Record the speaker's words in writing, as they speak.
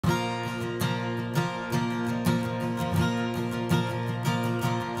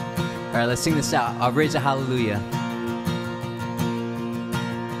All right, let's sing this out. I'll raise a hallelujah.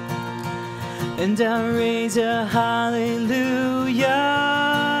 And I raise a hallelujah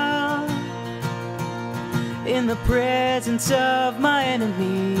in the presence of my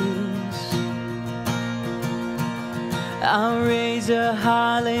enemies. I'll raise a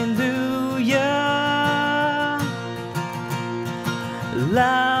hallelujah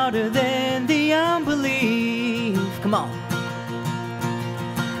louder than the unbelief. Come on.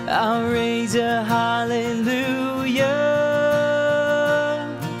 I'll raise a hallelujah.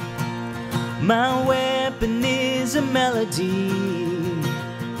 My weapon is a melody.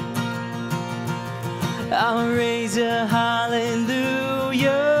 I'll raise a hallelujah.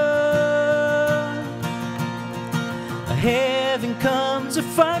 Heaven comes to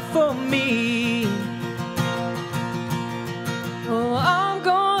fight for me. Oh, I'm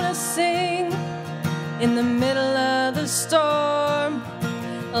gonna sing in the middle of the storm.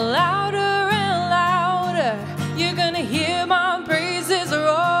 Louder and louder, you're gonna hear my praises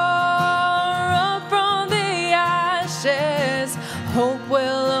roar up from the ashes. Hope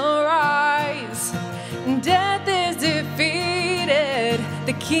will arise, death is defeated,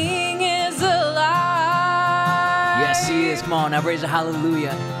 the King is alive. Yes, he is. Come on, now raise a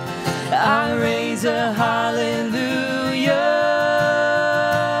hallelujah. I raise a hallelujah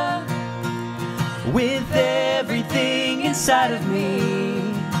With everything inside of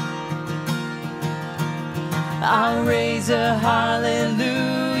me, I'll raise a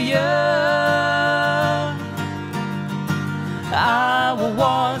hallelujah. I will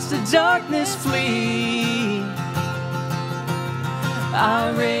watch the darkness flee.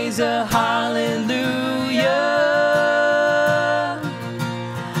 I'll raise a hallelujah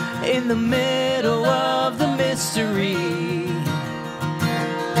in the middle of the mystery.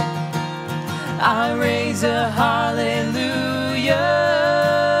 I'll raise a hallelujah.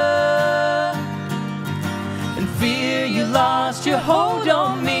 Fear you lost your hold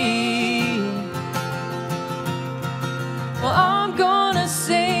on me. Well, I'm gonna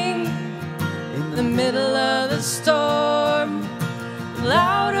sing in the middle of the storm.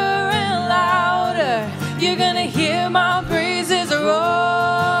 Louder and louder, you're gonna hear my praises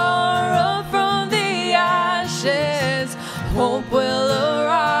roar up from the ashes. Hope will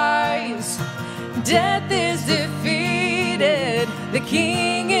arise, death is defeated, the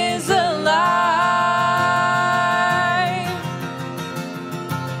King is alive.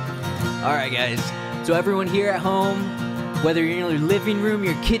 All right, guys. So everyone here at home, whether you're in your living room,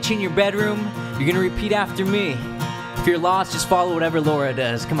 your kitchen, your bedroom, you're going to repeat after me. If you're lost, just follow whatever Laura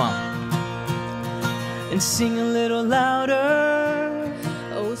does. Come on. And sing a little louder.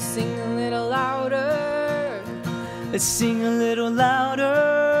 Oh, sing a little louder. Let's sing a little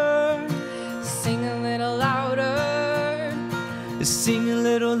louder. Sing a little louder. Let's sing a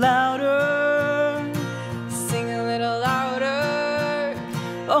little louder. Sing a little louder.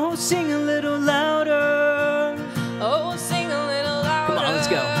 Oh, sing a little louder. Oh, sing a little louder. Come on, let's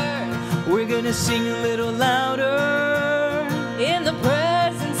go. We're gonna sing a little louder in the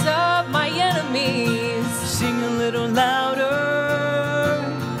presence of my enemies. Sing a little louder,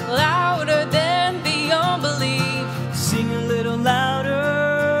 louder than the unbelief. Sing a little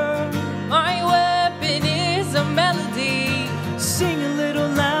louder. My weapon is a melody. Sing a little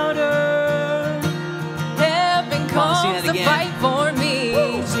louder. Heaven comes to fight for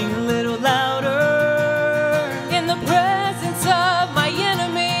me. Sing a little louder in the presence of my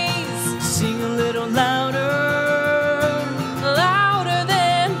enemies. Sing a little louder, louder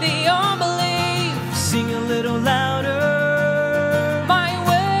than the unbelief. Sing a little louder. My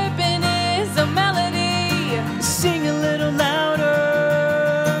weapon is a melody. Sing a little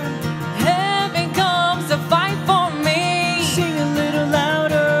louder. Heaven comes to fight for me. Sing a little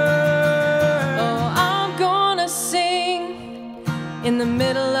louder. Oh, I'm gonna sing in the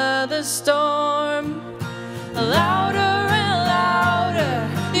middle of the storm. Louder and louder,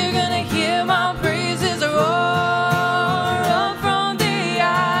 you're gonna hear my praises roar up from the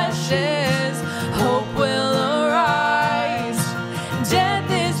ashes. Hope will arise, death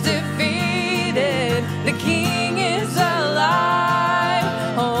is defeated, the King is alive.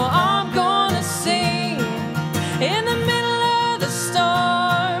 Oh, I'm gonna sing in the middle of the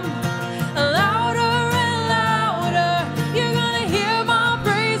storm. Louder and louder, you're gonna hear my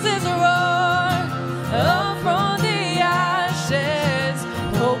praises roar up from the ashes.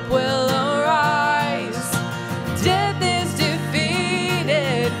 Hope will arise, death is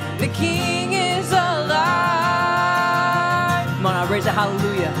defeated, the King is alive. Come on, I'll raise a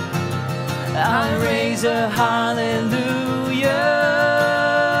hallelujah. I'll raise a hallelujah.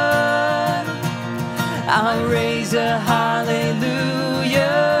 I'll raise a hallelujah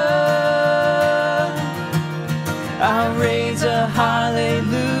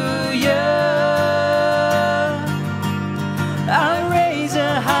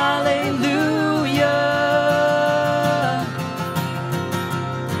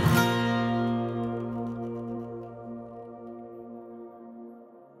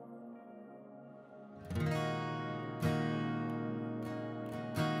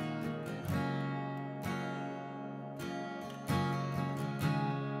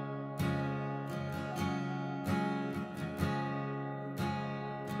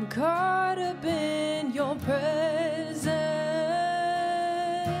I'm caught up in your presence.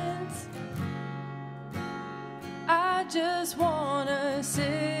 I just wanna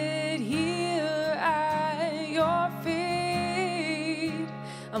sit here at your feet.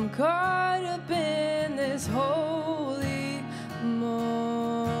 I'm caught up in this holy moment.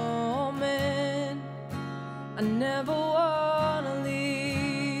 I never wanna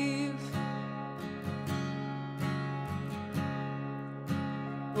leave.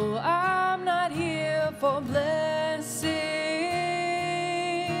 Oh, I'm not here for blessings,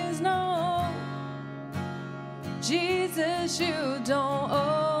 no. Jesus, you don't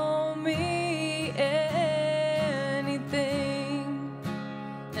owe me anything.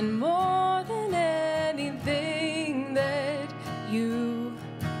 And more than anything that you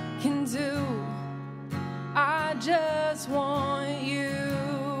can do, I just want you.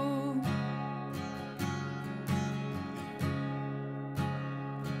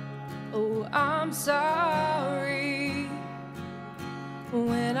 Oh, I'm sorry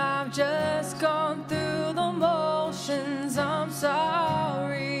when I've just gone through the motions. I'm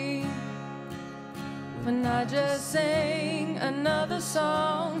sorry when I just sang another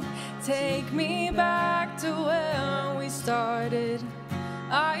song. Take me back to where we started.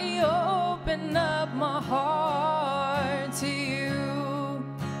 I open up my heart to you.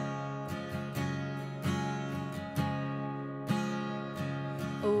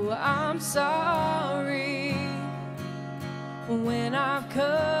 Oh, I'm sorry when I've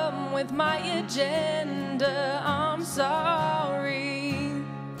come with my agenda. I'm sorry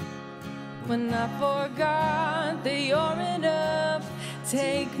when I forgot that you're enough.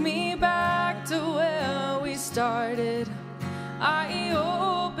 Take me back to where we started. I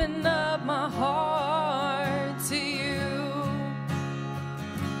open up my heart to you.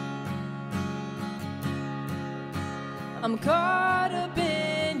 I'm caught up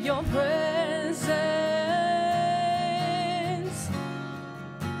in your presence.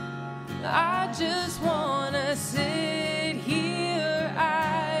 I just wanna sit here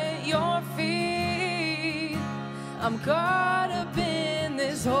at your feet. I'm caught up in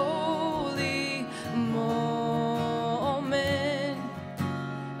this holy moment.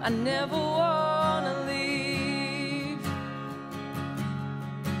 I never wanna leave.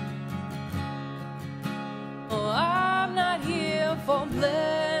 Oh, I'm not here for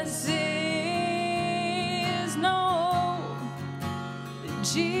blessings, no.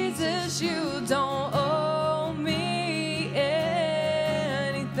 Jesus, you don't owe me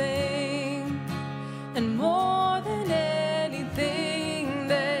anything. And more than anything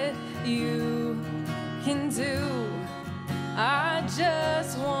that you can do, I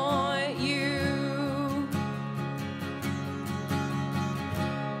just want you.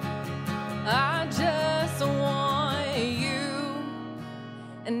 I just want you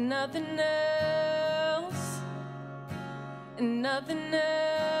and nothing else, and nothing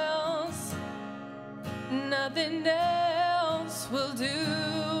else, nothing else will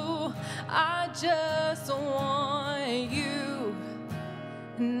do. I just want you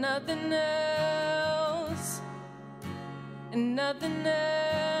and nothing else, and nothing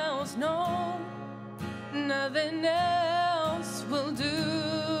else, no, nothing else will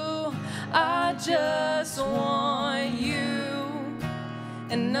do. I just want you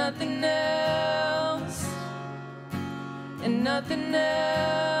and nothing else, and nothing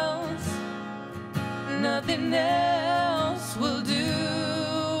else, nothing else will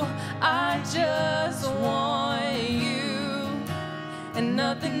do. I just want you and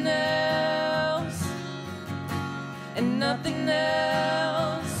nothing else, and nothing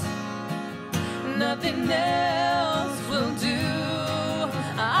else, nothing else will do.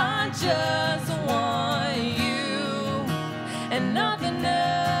 I just want you and nothing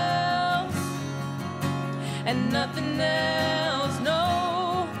else, and nothing else,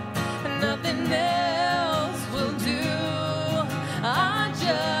 no, nothing else will do. I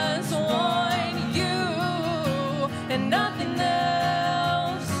just want you and nothing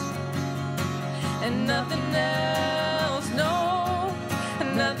else, and nothing else, no,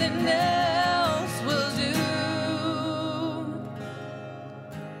 nothing else will do.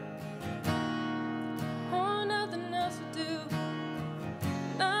 Oh, nothing else will do.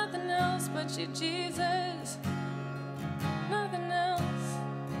 Nothing else but you, Jesus. Nothing else.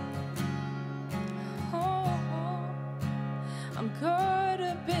 Oh, I'm caught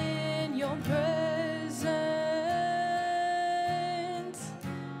up in your presence.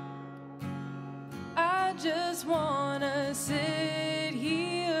 I just wanna sit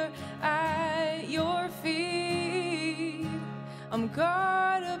here at your feet. I'm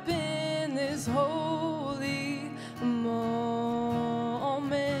caught up in this holy moment.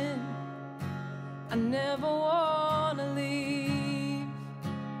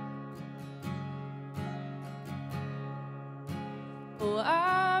 Oh,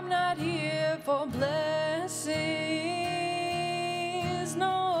 I'm not here for blessings,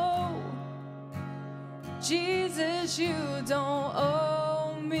 no. Jesus, you don't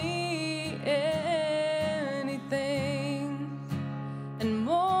owe me anything. And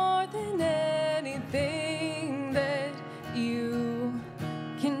more than anything that you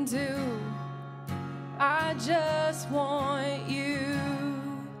can do, I just want you.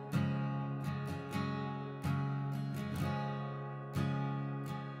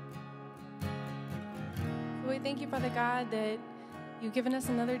 We thank you, Father God, that you've given us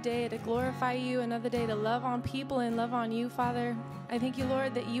another day to glorify you, another day to love on people and love on you, Father. I thank you,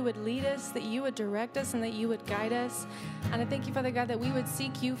 Lord, that you would lead us, that you would direct us, and that you would guide us. And I thank you, Father God, that we would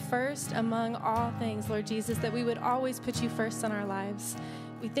seek you first among all things, Lord Jesus, that we would always put you first in our lives.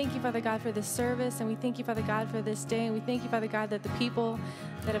 We thank you, Father God, for this service, and we thank you, Father God, for this day, and we thank you, Father God, that the people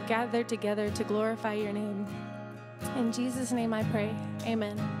that have gathered together to glorify your name. In Jesus' name I pray,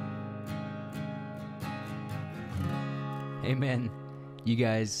 amen. Amen. You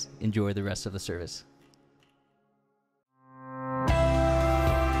guys enjoy the rest of the service.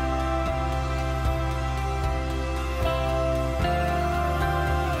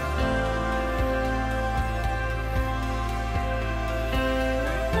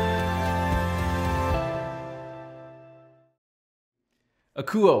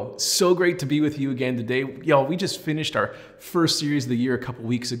 Akuo, so great to be with you again today. Y'all, we just finished our first series of the year a couple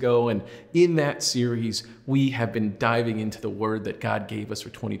weeks ago, and in that series, we have been diving into the word that God gave us for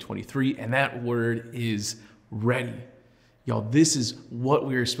 2023, and that word is ready. Y'all, this is what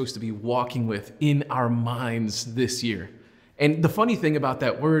we are supposed to be walking with in our minds this year. And the funny thing about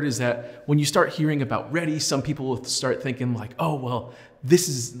that word is that when you start hearing about ready, some people will start thinking like, oh, well, this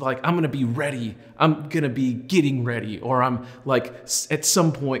is like, I'm going to be ready. I'm going to be getting ready, or I'm like at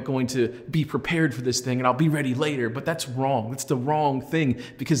some point going to be prepared for this thing and I'll be ready later. But that's wrong. That's the wrong thing,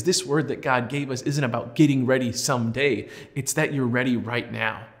 because this word that God gave us isn't about getting ready someday. It's that you're ready right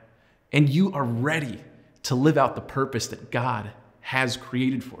now, and you are ready to live out the purpose that God has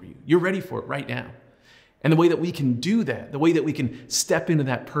created for you. You're ready for it right now. And the way that we can do that, the way that we can step into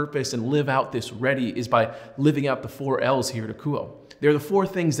that purpose and live out this ready, is by living out the 4 L's here at Akuo. They're the 4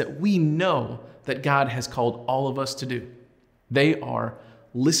 things that we know that God has called all of us to do. They are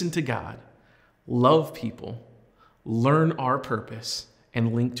listen to God, love people, learn our purpose,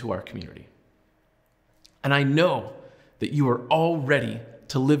 and link to our community. And I know that you are all ready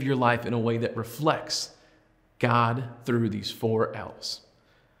to live your life in a way that reflects God through these 4 L's.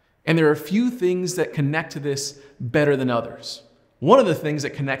 And there are a few things that connect to this better than others. One of the things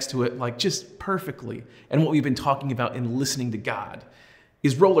that connects to it like just perfectly, and what we've been talking about in listening to God,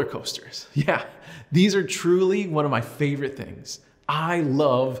 is roller coasters. Yeah, these are truly one of my favorite things. I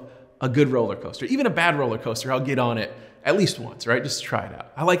love a good roller coaster. Even a bad roller coaster, I'll get on it at least once, right? Just to try it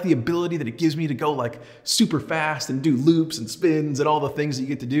out. I like the ability that it gives me to go like super fast and do loops and spins and all the things that you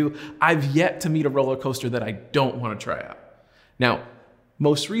get to do. I've yet to meet a roller coaster that I don't want to try out. Now,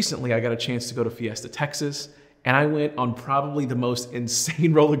 most recently, I got a chance to go to Fiesta, Texas, and I went on probably the most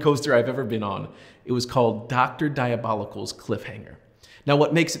insane roller coaster I've ever been on. It was called Dr. Diabolical's Cliffhanger. Now,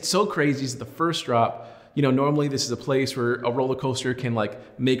 what makes it so crazy is the first drop, normally this is a place where a roller coaster can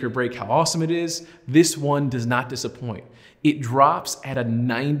like make or break how awesome it is. This one does not disappoint. It drops at a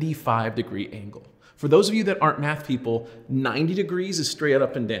 95-degree angle. For those of you that aren't math people, 90 degrees is straight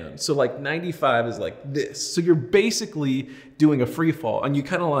up and down. So like 95 is like this. So you're basically doing a free fall, and you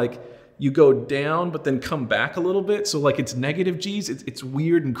kind of like, you go down, but then come back a little bit. So like it's negative G's. It's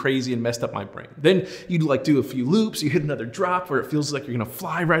weird and crazy and messed up my brain. Then you'd like do a few loops. You hit another drop where it feels like you're gonna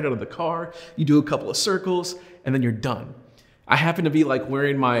fly right out of the car. You do a couple of circles, and then you're done. I happened to be like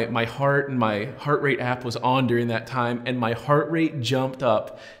wearing my heart, and my heart rate app was on during that time, and my heart rate jumped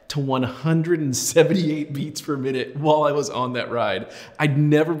up to 178 beats per minute while I was on that ride. I'd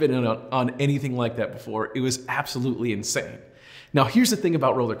never been on anything like that before. It was absolutely insane. Now, here's the thing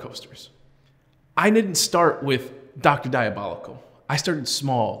about roller coasters. I didn't start with Dr. Diabolical. I started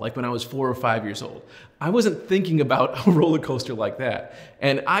small, like when I was 4 or 5 years old. I wasn't thinking about a roller coaster like that.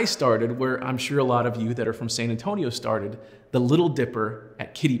 And I started where I'm sure a lot of you that are from San Antonio started, the Little Dipper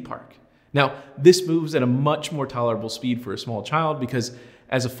at Kiddie Park. Now, this moves at a much more tolerable speed for a small child, because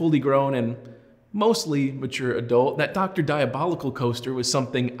as a fully grown and mostly mature adult, that Dr. Diabolical coaster was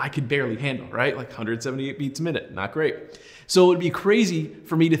something I could barely handle, right? Like 178 beats a minute, not great. So it would be crazy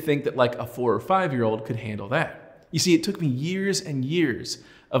for me to think that like a 4 or 5-year-old could handle that. You see, it took me years and years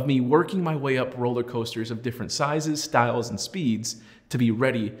of me working my way up roller coasters of different sizes, styles, and speeds to be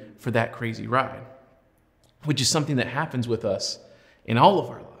ready for that crazy ride, which is something that happens with us in all of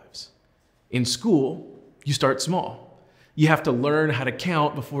our lives. In school, you start small. You have to learn how to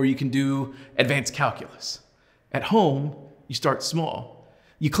count before you can do advanced calculus. At home, you start small.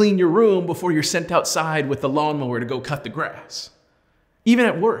 You clean your room before you're sent outside with the lawnmower to go cut the grass. Even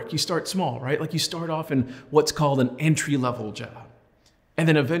at work, you start small, right? Like you start off in what's called an entry-level job. And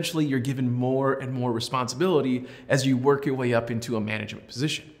then eventually you're given more and more responsibility as you work your way up into a management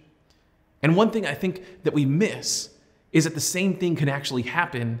position. And one thing I think that we miss is that the same thing can actually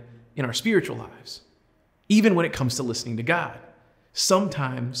happen in our spiritual lives. Even when it comes to listening to God,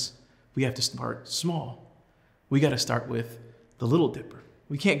 sometimes we have to start small. We got to start with the Little Dipper.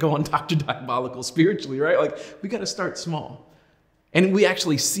 We can't go on Dr. Diabolical spiritually, right? Like we got to start small. And we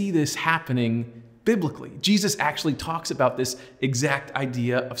actually see this happening biblically. Jesus actually talks about this exact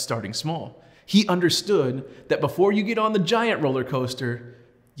idea of starting small. He understood that before you get on the giant roller coaster,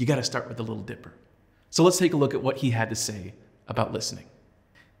 you got to start with the Little Dipper. So let's take a look at what he had to say about listening.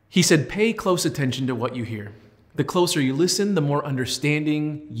 He said, "Pay close attention to what you hear. The closer you listen, the more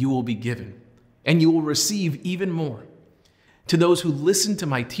understanding you will be given, and you will receive even more. To those who listen to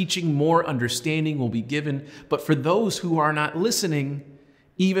my teaching, more understanding will be given. But for those who are not listening,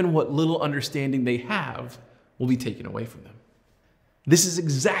 even what little understanding they have will be taken away from them." This is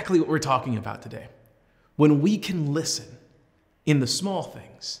exactly what we're talking about today. When we can listen in the small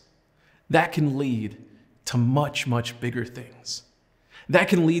things, that can lead to much, much bigger things. That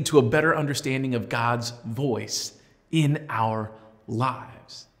can lead to a better understanding of God's voice in our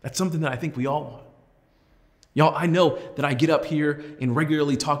lives. That's something that I think we all want. Y'all, I know that I get up here and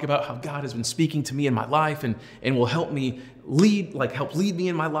regularly talk about how God has been speaking to me in my life and will help me help lead me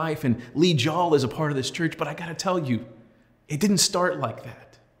in my life and lead y'all as a part of this church. But I got to tell you, it didn't start like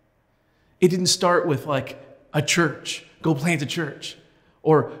that. It didn't start with like a church, go plant a church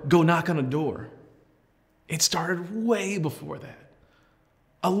or go knock on a door. It started way before that.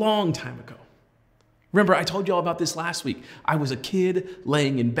 A long time ago. Remember, I told you all about this last week. I was a kid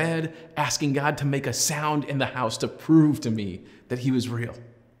laying in bed, asking God to make a sound in the house to prove to me that he was real.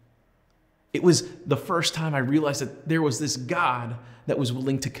 It was the first time I realized that there was this God that was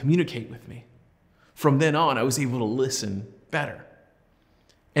willing to communicate with me. From then on, I was able to listen better.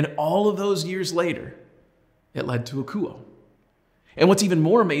 And all of those years later, it led to Akuo. And what's even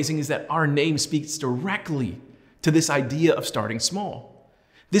more amazing is that our name speaks directly to this idea of starting small.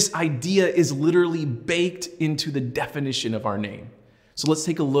 This idea is literally baked into the definition of our name. So let's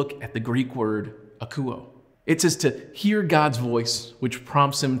take a look at the Greek word akuo. It says to hear God's voice, which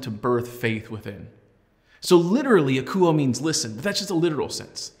prompts him to birth faith within. So literally, akuo means listen, but that's just a literal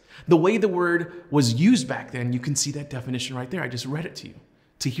sense. The way the word was used back then, you can see that definition right there. I just read it to you.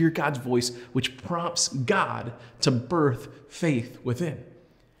 To hear God's voice, which prompts God to birth faith within.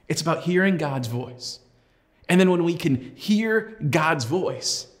 It's about hearing God's voice. And then when we can hear God's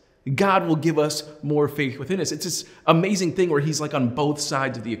voice, God will give us more faith within us. It's this amazing thing where he's like on both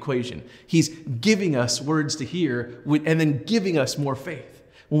sides of the equation. He's giving us words to hear and then giving us more faith.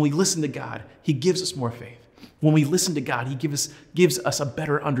 When we listen to God, he gives us more faith. When we listen to God, he gives us a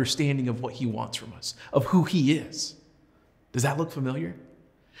better understanding of what he wants from us, of who he is. Does that look familiar?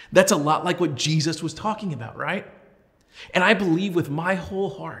 That's a lot like what Jesus was talking about, right? And I believe with my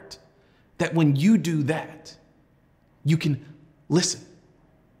whole heart that when you do that, you can listen.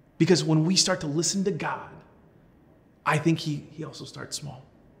 Because when we start to listen to God, I think he also starts small.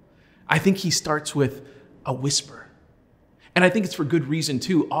 I think he starts with a whisper. And I think it's for good reason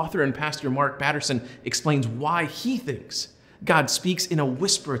too. Author and pastor Mark Batterson explains why he thinks God speaks in a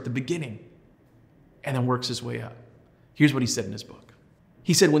whisper at the beginning and then works his way up. Here's what he said in his book.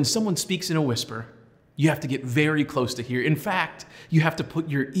 He said, when someone speaks in a whisper, you have to get very close to hear. In fact, you have to put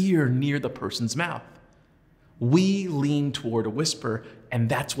your ear near the person's mouth. We lean toward a whisper, and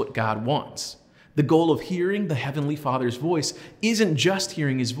that's what God wants. The goal of hearing the Heavenly Father's voice isn't just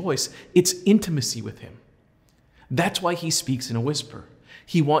hearing his voice, it's intimacy with him. That's why he speaks in a whisper.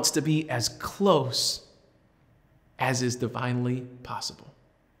 He wants to be as close as is divinely possible.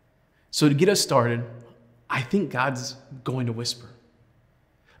 So to get us started, I think God's going to whisper.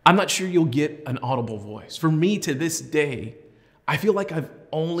 I'm not sure you'll get an audible voice. For me, to this day, I feel like I've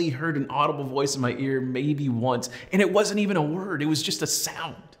only heard an audible voice in my ear maybe once, and it wasn't even a word. It was just a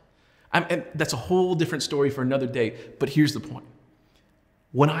sound. And that's a whole different story for another day, but here's the point.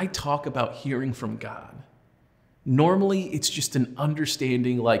 When I talk about hearing from God, normally it's just an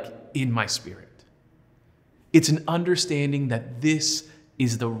understanding like in my spirit. It's an understanding that this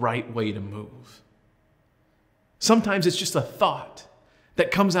is the right way to move. Sometimes it's just a thought that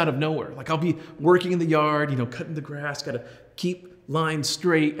comes out of nowhere. Like I'll be working in the yard, cutting the grass, got to keep lines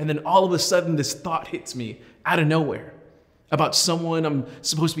straight. And then all of a sudden this thought hits me out of nowhere. about someone I'm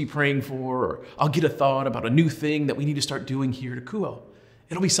supposed to be praying for, or I'll get a thought about a new thing that we need to start doing here at Akuo.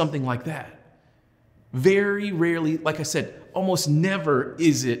 It'll be something like that. Very rarely, like I said, almost never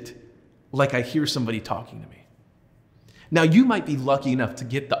is it like I hear somebody talking to me. Now, you might be lucky enough to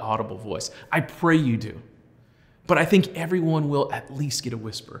get the audible voice. I pray you do. But I think everyone will at least get a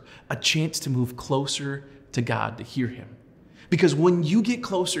whisper, a chance to move closer to God, to hear him. Because when you get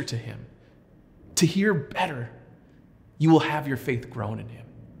closer to him, to hear better, you will have your faith grown in him.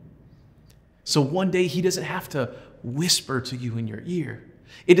 So one day he doesn't have to whisper to you in your ear.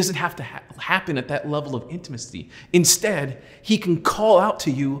 It doesn't have to happen at that level of intimacy. Instead, he can call out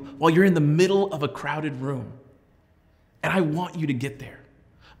to you while you're in the middle of a crowded room. And I want you to get there.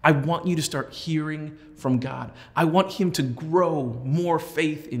 I want you to start hearing from God. I want him to grow more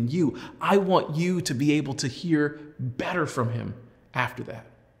faith in you. I want you to be able to hear better from him after that.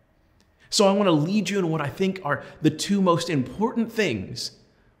 So I want to lead you in what I think are the two most important things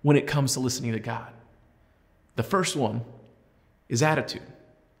when it comes to listening to God. The first one is attitude.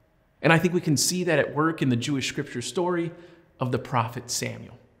 And I think we can see that at work in the Jewish scripture story of the prophet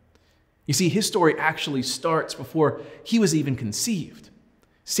Samuel. You see, his story actually starts before he was even conceived.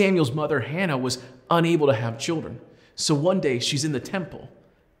 Samuel's mother, Hannah, was unable to have children. So one day she's in the temple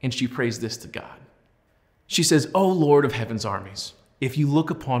and she prays this to God. She says, "O Lord of heaven's armies, if you look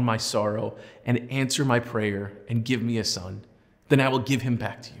upon my sorrow and answer my prayer and give me a son, then I will give him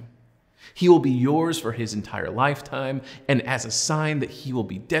back to you. He will be yours for his entire lifetime, and as a sign that he will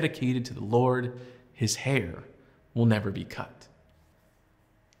be dedicated to the Lord, his hair will never be cut."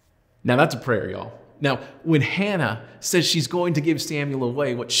 Now that's a prayer, y'all. Now, when Hannah says she's going to give Samuel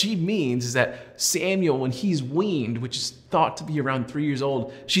away, what she means is that Samuel, when he's weaned, which is thought to be around 3 years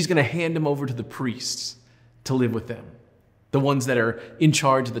old, she's going to hand him over to the priests to live with them, the ones that are in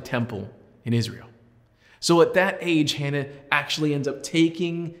charge of the temple in Israel. So at that age, Hannah actually ends up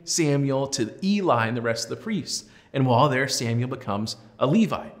taking Samuel to Eli and the rest of the priests. And while there, Samuel becomes a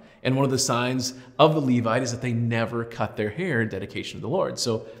Levite. And one of the signs of the Levite is that they never cut their hair in dedication to the Lord.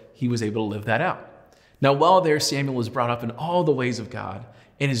 So he was able to live that out. Now, while there, Samuel is brought up in all the ways of God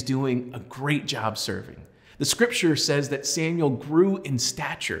and is doing a great job serving. The scripture says that Samuel grew in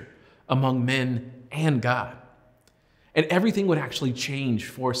stature among men and God. And everything would actually change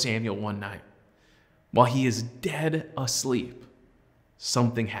for Samuel one night. While he is dead asleep,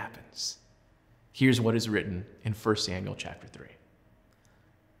 something happens. Here's what is written in 1 Samuel chapter 3.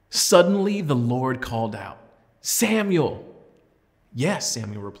 Suddenly the Lord called out, "Samuel!" "Yes,"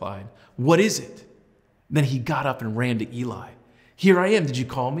 Samuel replied. "What is it?" Then he got up and ran to Eli. "Here I am. Did you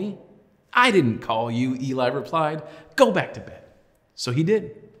call me?" "I didn't call you," Eli replied. "Go back to bed." So he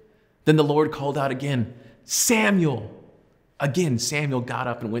did. Then the Lord called out again, "Samuel!" Again, Samuel got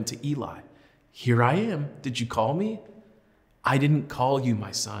up and went to Eli. "Here I am. Did you call me?" "I didn't call you,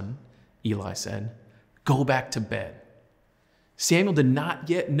 my son," Eli said. "Go back to bed." Samuel did not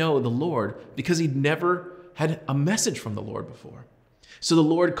yet know the Lord because he'd never had a message from the Lord before. So the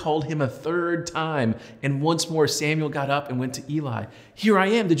Lord called him a third time, and once more Samuel got up and went to Eli. "Here I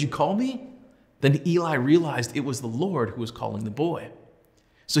am. Did you call me?" Then Eli realized it was the Lord who was calling the boy.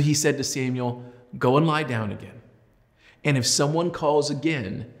 So he said to Samuel, "Go and lie down again. And if someone calls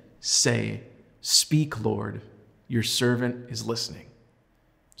again, say, 'Speak, Lord, your servant is listening.'"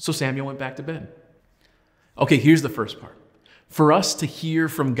 So Samuel went back to bed. Okay, here's the first part. For us to hear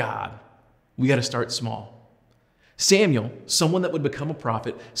from God, we got to start small. Samuel, someone that would become a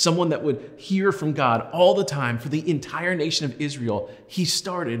prophet, someone that would hear from God all the time for the entire nation of Israel, he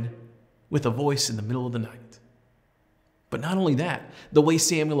started with a voice in the middle of the night. But not only that, the way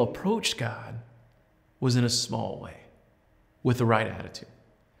Samuel approached God was in a small way, with the right attitude.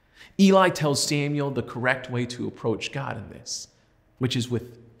 Eli tells Samuel the correct way to approach God in this, which is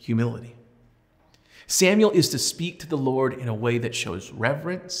with humility. Samuel is to speak to the Lord in a way that shows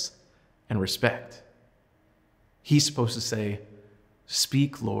reverence and respect. He's supposed to say,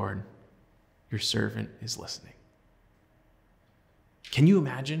 "Speak, Lord, your servant is listening." Can you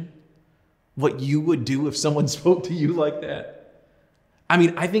imagine what you would do if someone spoke to you like that? I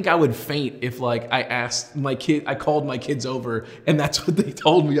mean, I think I would faint if I called my kids over and that's what they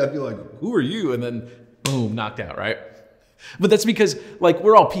told me. I'd be like, "Who are you?" And then boom, knocked out, right? But that's because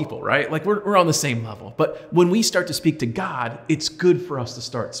we're all people, right? We're on the same level. But when we start to speak to God, it's good for us to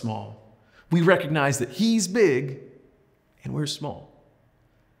start small. We recognize that he's big and we're small.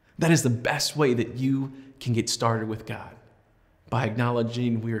 That is the best way that you can get started with God, by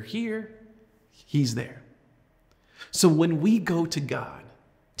acknowledging we're here, he's there. So when we go to God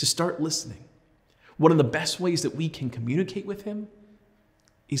to start listening, one of the best ways that we can communicate with him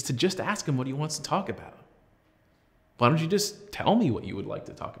is to just ask him what he wants to talk about. why don't you just tell me what you would like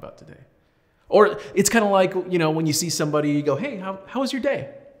to talk about today? Or it's kind of like, when you see somebody, you go, hey, how was your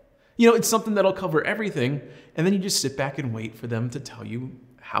day? It's something that'll cover everything. And then you just sit back and wait for them to tell you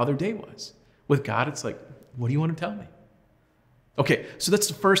how their day was. With God, it's like, what do you want to tell me? Okay, so that's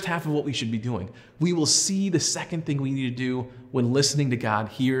the first half of what we should be doing. We will see the second thing we need to do when listening to God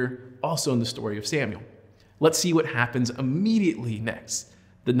here, also in the story of Samuel. Let's see what happens immediately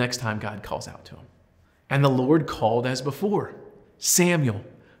the next time God calls out to him. And the Lord called as before, Samuel,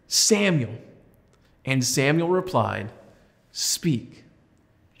 Samuel. And Samuel replied, speak,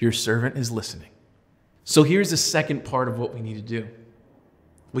 your servant is listening. So here's the second part of what we need to do.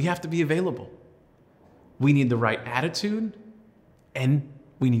 We have to be available. We need the right attitude, and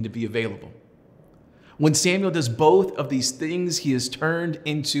we need to be available. When Samuel does both of these things, he is turned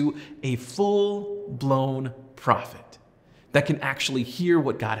into a full-blown prophet that can actually hear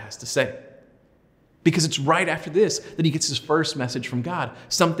what God has to say. Because it's right after this that he gets his first message from God,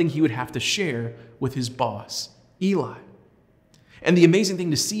 something he would have to share with his boss, Eli. And the amazing thing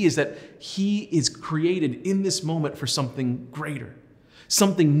to see is that he is created in this moment for something greater.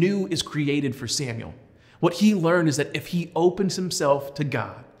 Something new is created for Samuel. What he learned is that if he opens himself to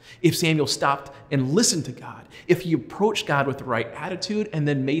God, if Samuel stopped and listened to God, if he approached God with the right attitude and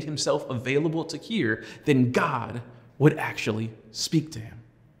then made himself available to hear, then God would actually speak to him.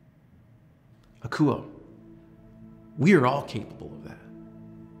 Akuo, we are all capable of that.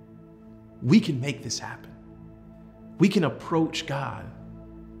 We can make this happen. We can approach God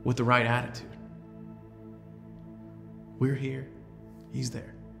with the right attitude. We're here, he's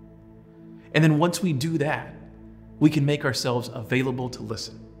there. And then once we do that, we can make ourselves available to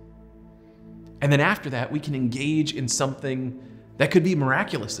listen. And then after that, we can engage in something that could be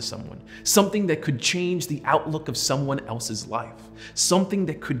miraculous to someone, something that could change the outlook of someone else's life, something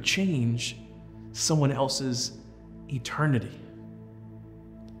that could change someone else's eternity.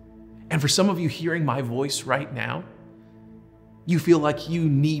 And for some of you hearing my voice right now, you feel like you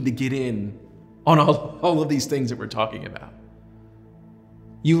need to get in on all of these things that we're talking about.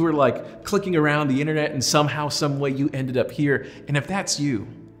 You were like clicking around the internet and somehow, some way you ended up here. And if that's you,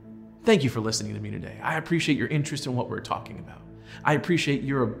 thank you for listening to me today. I appreciate your interest in what we're talking about. I appreciate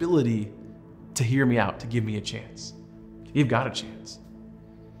your ability to hear me out, to give me a chance. You've got a chance.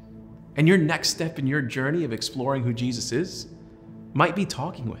 And your next step in your journey of exploring who Jesus is might be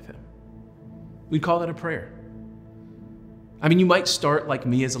talking with him. We'd call that a prayer. I mean, you might start like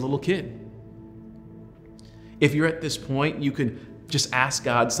me as a little kid. If you're at this point, you could just ask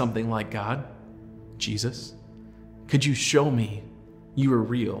God something like, God, Jesus, could you show me you are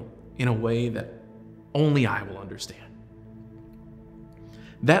real in a way that only I will understand?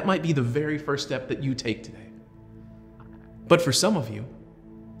 That might be the very first step that you take today. But for some of you,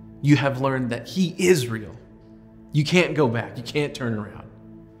 you have learned that he is real. You can't go back. You can't turn around.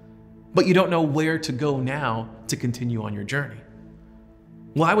 But you don't know where to go now to continue on your journey.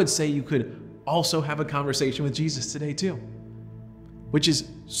 Well, I would say you could also have a conversation with Jesus today too, which is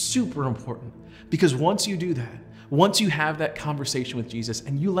super important, because once you do that, once you have that conversation with Jesus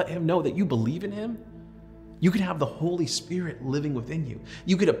and you let him know that you believe in him, you can have the Holy Spirit living within you.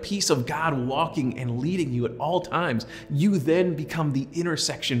 You get a peace of God walking and leading you at all times. You then become the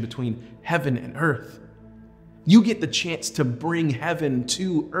intersection between heaven and earth. You get the chance to bring heaven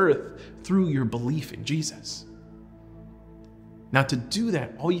to earth through your belief in Jesus. Now, to do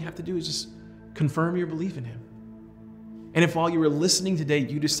that, all you have to do is just confirm your belief in him. And if while you were listening today,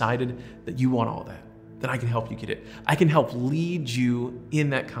 you decided that you want all that, then I can help you get it. I can help lead you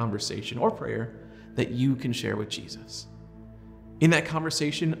in that conversation or prayer that you can share with Jesus. In that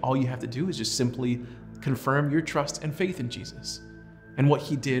conversation, all you have to do is just simply confirm your trust and faith in Jesus and what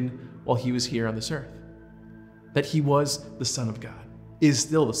he did while he was here on this earth. That he was the Son of God, is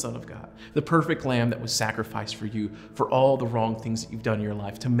still the Son of God, the perfect lamb that was sacrificed for you for all the wrong things that you've done in your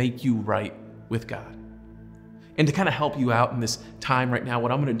life to make you right with God. And to kind of help you out in this time right now,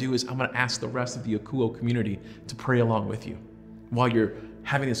 what I'm going to do is I'm going to ask the rest of the Akuo community to pray along with you while you're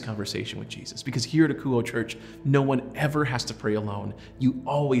having this conversation with Jesus. Because here at Akuo Church, no one ever has to pray alone. You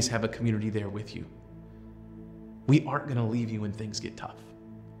always have a community there with you. We aren't going to leave you when things get tough.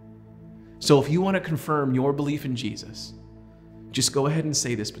 So if you want to confirm your belief in Jesus, just go ahead and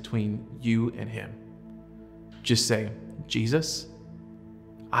say this between you and him. Just say, Jesus,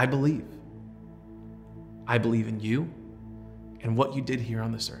 I believe. I believe in you and what you did here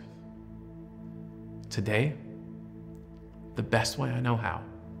on this earth. Today, the best way I know how,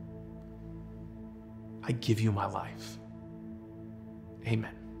 I give you my life.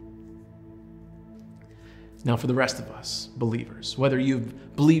 Amen. Now, for the rest of us, believers, whether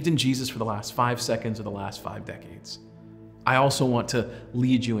you've believed in Jesus for the last 5 seconds or the last 5 decades, I also want to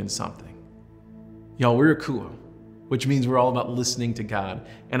lead you in something. Y'all, we're a Akuo, which means we're all about listening to God,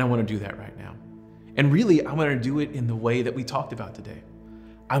 and I want to do that right now. And really, I want to do it in the way that we talked about today.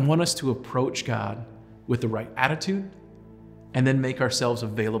 I want us to approach God with the right attitude and then make ourselves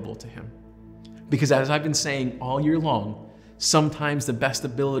available to Him. Because as I've been saying all year long, sometimes the best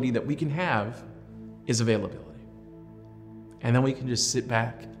ability that we can have is availability. And then we can just sit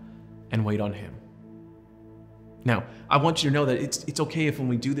back and wait on Him. Now, I want you to know that it's okay if when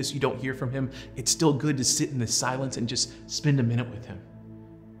we do this, you don't hear from Him. It's still good to sit in this silence and just spend a minute with Him.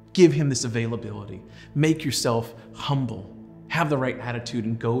 Give Him this availability. Make yourself humble. Have the right attitude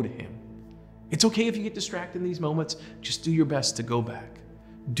and go to Him. It's okay if you get distracted in these moments. Just do your best to go back.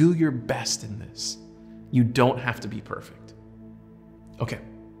 Do your best in this. You don't have to be perfect. Okay,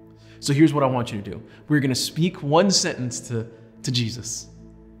 so here's what I want you to do. We're going to speak one sentence to Jesus,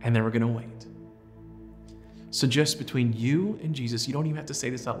 and then we're going to wait. So just between you and Jesus, you don't even have to say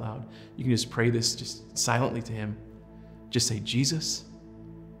this out loud. You can just pray this just silently to Him. Just say, Jesus,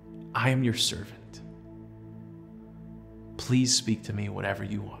 I am your servant. Please speak to me whatever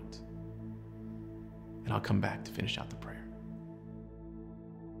you want. And I'll come back to finish out the prayer.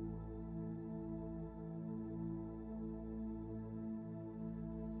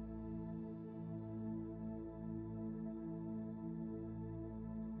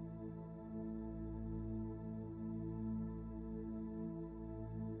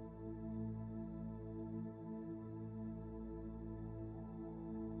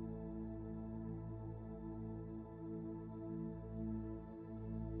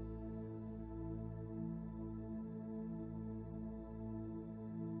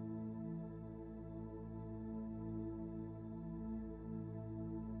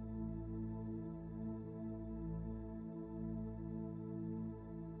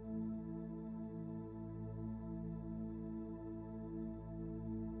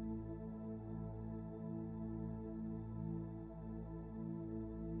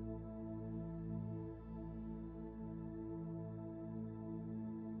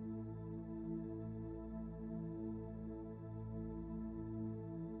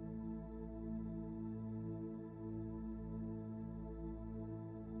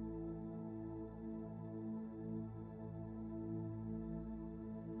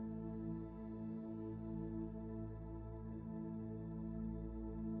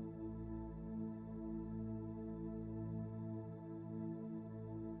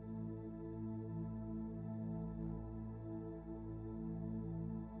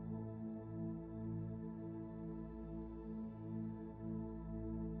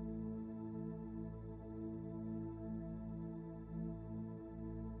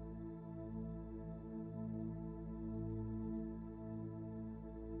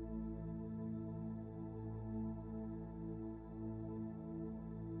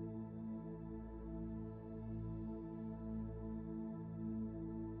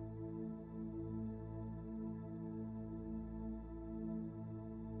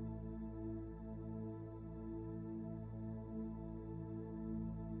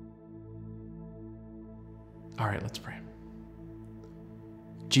 All right, let's pray.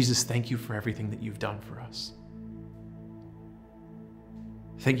 Jesus, thank you for everything that you've done for us.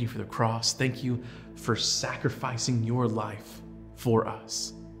 Thank you for the cross. Thank you for sacrificing your life for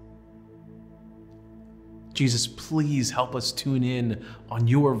us. Jesus, please help us tune in on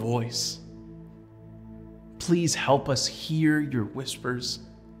your voice. Please help us hear your whispers.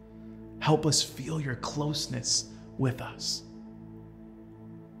 Help us feel your closeness with us.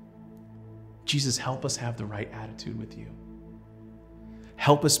 Jesus, help us have the right attitude with you.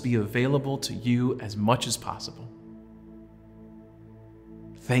 Help us be available to you as much as possible.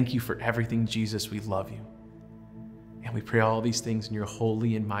 Thank you for everything, Jesus. We love you. And we pray all these things in your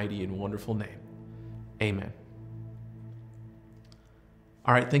holy and mighty and wonderful name. Amen.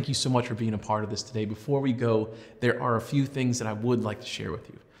 All right, thank you so much for being a part of this today. Before we go, there are a few things that I would like to share with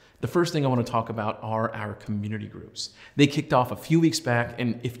you. The first thing I want to talk about are our community groups. They kicked off a few weeks back,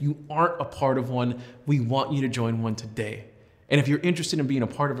 and if you aren't a part of one, we want you to join one today. And if you're interested in being a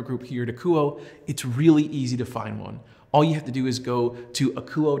part of a group here at Akuo, it's really easy to find one. All you have to do is go to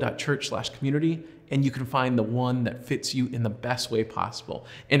akuo.church/community, and you can find the one that fits you in the best way possible.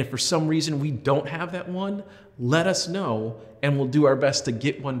 And if for some reason we don't have that one, let us know, and we'll do our best to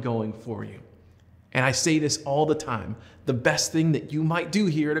get one going for you. And I say this all the time, the best thing that you might do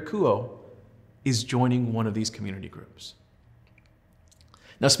here at Akuo is joining one of these community groups.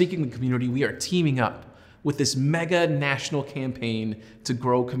 Now, speaking of community, we are teaming up with this mega national campaign to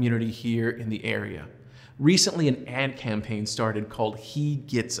grow community here in the area. Recently, an ad campaign started called He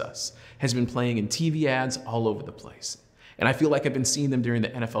Gets Us, has been playing in TV ads all over the place. And I feel like I've been seeing them during the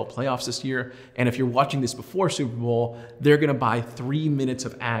NFL playoffs this year. And if you're watching this before Super Bowl, they're going to buy 3 minutes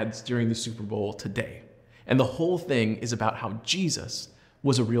of ads during the Super Bowl today. And the whole thing is about how Jesus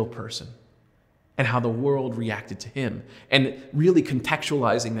was a real person and how the world reacted to him, and really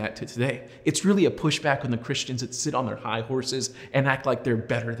contextualizing that to today. It's really a pushback on the Christians that sit on their high horses and act like they're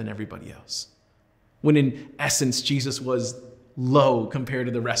better than everybody else, when in essence, Jesus was low compared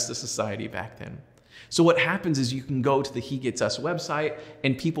to the rest of society back then. So what happens is you can go to the He Gets Us website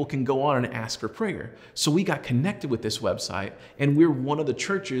and people can go on and ask for prayer. So we got connected with this website, and we're one of the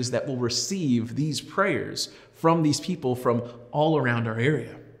churches that will receive these prayers from these people from all around our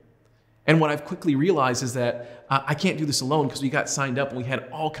area. And what I've quickly realized is that I can't do this alone, because we got signed up and we had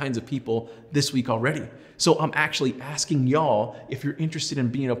all kinds of people this week already. So I'm actually asking y'all, if you're interested in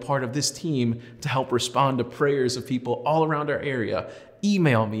being a part of this team to help respond to prayers of people all around our area,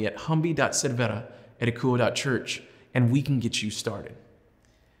 email me at humbie.cervera@akuo.church and we can get you started.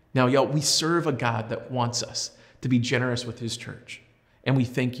 Now, y'all, we serve a God that wants us to be generous with his church, and we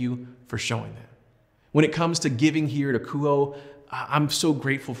thank you for showing that. When it comes to giving here at Akuo, I'm so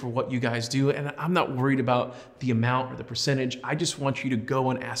grateful for what you guys do, and I'm not worried about the amount or the percentage. I just want you to go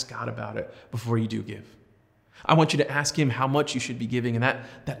and ask God about it before you do give. I want you to ask him how much you should be giving, and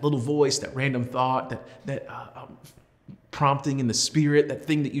that little voice, that random thought, that prompting in the spirit, that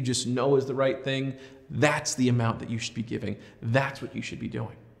thing that you just know is the right thing, that's the amount that you should be giving. That's what you should be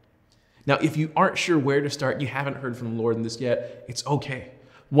doing. Now, if you aren't sure where to start, you haven't heard from the Lord in this yet, it's okay.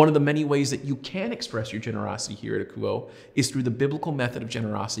 One of the many ways that you can express your generosity here at Akuo is through the biblical method of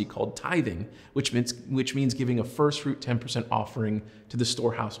generosity called tithing, which means giving a first fruit 10% offering to the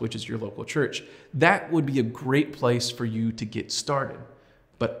storehouse, which is your local church. That would be a great place for you to get started.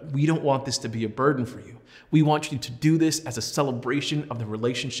 But we don't want this to be a burden for you. We want you to do this as a celebration of the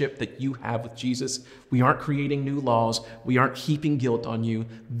relationship that you have with Jesus. We aren't creating new laws. We aren't heaping guilt on you.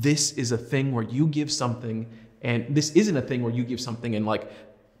 This is a thing where you give something, and this isn't a thing where you give something and like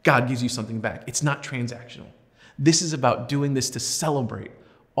God gives you something back. It's not transactional. This is about doing this to celebrate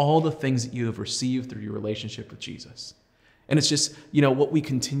all the things that you have received through your relationship with Jesus. And it's just, what we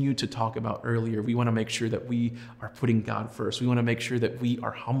continue to talk about earlier. We want to make sure that we are putting God first. We want to make sure that we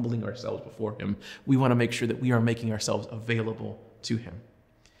are humbling ourselves before him. We want to make sure that we are making ourselves available to him.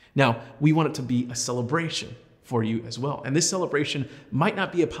 Now, we want it to be a celebration for you as well. And this celebration might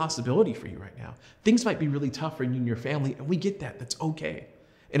not be a possibility for you right now. Things might be really tough for you and your family, and we get that. That's okay.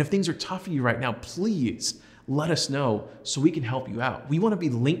 And if things are tough for you right now, please let us know so we can help you out. We want to be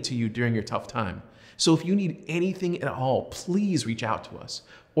linked to you during your tough time. So if you need anything at all, please reach out to us.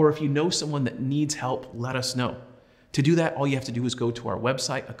 Or if you know someone that needs help, let us know. To do that, all you have to do is go to our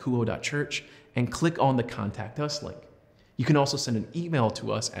website, akuo.church, and click on the Contact Us link. You can also send an email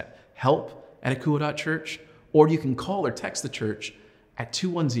to us at help@akuo.church, or you can call or text the church at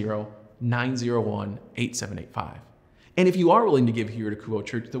 210-901-8785. And if you are willing to give here at Akuo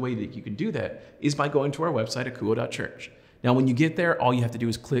Church, the way that you can do that is by going to our website, akuo.church. Now, when you get there, all you have to do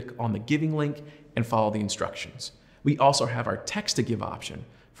is click on the giving link and follow the instructions. We also have our text to give option.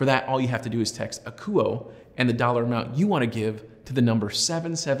 For that, all you have to do is text Akuo and the dollar amount you want to give to the number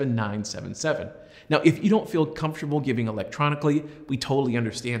 77977. Now, if you don't feel comfortable giving electronically, we totally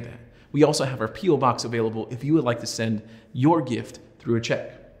understand that. We also have our P.O. Box available if you would like to send your gift through a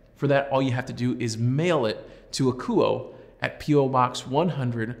check. For that, all you have to do is mail it to Akuo at P.O. Box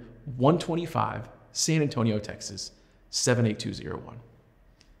 100, 125, San Antonio, Texas, 78201.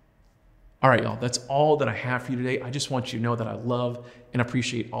 All right, y'all, that's all that I have for you today. I just want you to know that I love and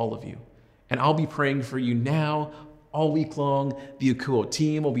appreciate all of you. And I'll be praying for you now all week long. The Akuo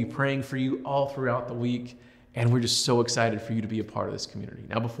team will be praying for you all throughout the week. And we're just so excited for you to be a part of this community.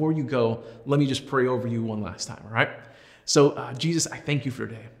 Now, before you go, let me just pray over you one last time, all right? So, Jesus, I thank you for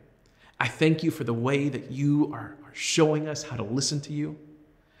today. I thank you for the way that you are showing us how to listen to you.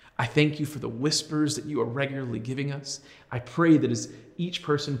 I thank you for the whispers that you are regularly giving us. I pray that as each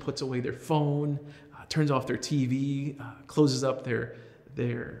person puts away their phone, turns off their TV, closes up their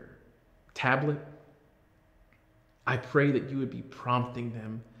tablet, I pray that you would be prompting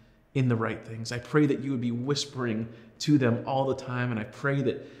them in the right things. I pray that you would be whispering to them all the time, and I pray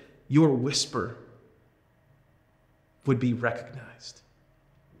that your whisper would be recognized.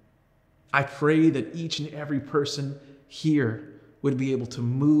 I pray that each and every person here would be able to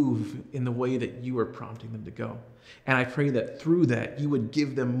move in the way that you are prompting them to go. And I pray that through that, you would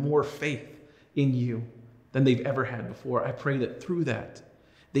give them more faith in you than they've ever had before. I pray that through that,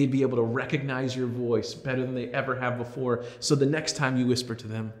 they'd be able to recognize your voice better than they ever have before. So the next time you whisper to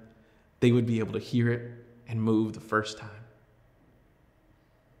them, they would be able to hear it and move the first time.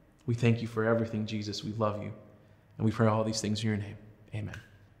 We thank you for everything, Jesus. We love you. And we pray all these things in your name. Amen.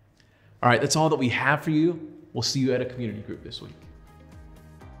 All right, that's all that we have for you. We'll see you at a community group this week.